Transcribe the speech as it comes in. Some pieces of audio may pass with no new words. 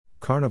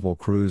Carnival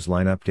Cruise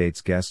Line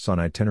updates guests on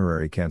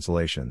itinerary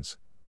cancellations.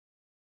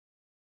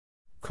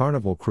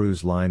 Carnival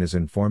Cruise Line is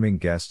informing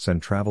guests and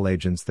travel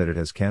agents that it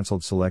has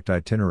canceled select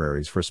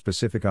itineraries for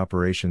specific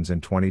operations in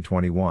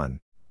 2021,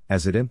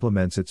 as it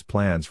implements its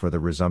plans for the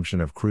resumption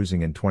of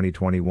cruising in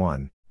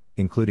 2021,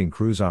 including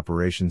cruise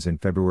operations in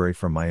February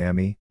from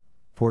Miami,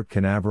 Port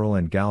Canaveral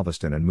and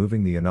Galveston, and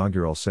moving the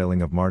inaugural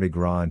sailing of Mardi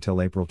Gras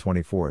until April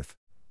 24,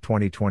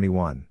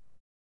 2021.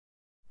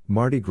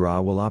 Mardi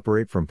Gras will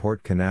operate from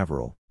Port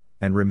Canaveral,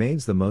 and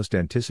remains the most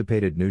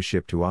anticipated new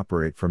ship to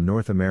operate from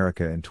North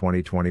America in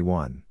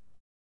 2021.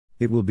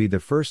 It will be the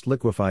first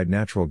liquefied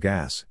natural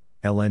gas,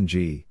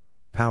 LNG,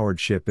 powered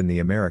ship in the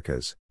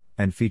Americas,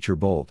 and feature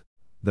Bolt,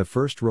 the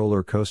first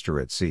roller coaster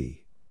at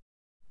sea.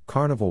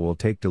 Carnival will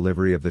take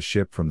delivery of the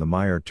ship from the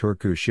Meyer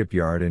Turku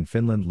shipyard in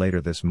Finland later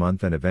this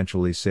month and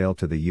eventually sail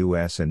to the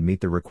U.S. and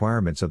meet the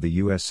requirements of the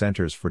U.S.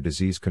 Centers for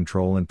Disease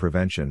Control and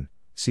Prevention,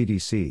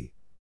 CDC.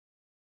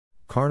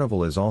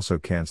 Carnival is also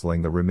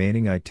canceling the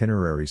remaining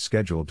itineraries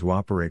scheduled to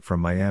operate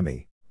from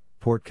Miami,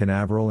 Port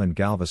Canaveral and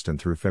Galveston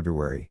through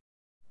February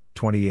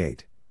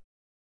 28.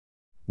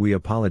 We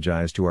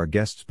apologize to our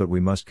guests, but we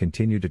must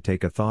continue to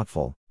take a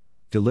thoughtful,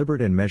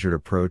 deliberate and measured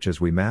approach as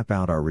we map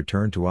out our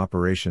return to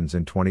operations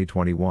in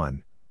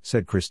 2021,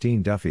 said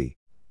Christine Duffy,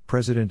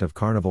 President of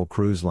Carnival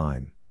Cruise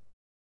Line.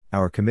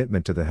 Our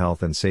commitment to the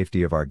health and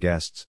safety of our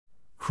guests,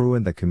 crew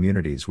and the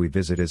communities we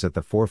visit is at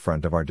the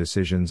forefront of our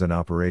decisions and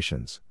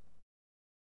operations.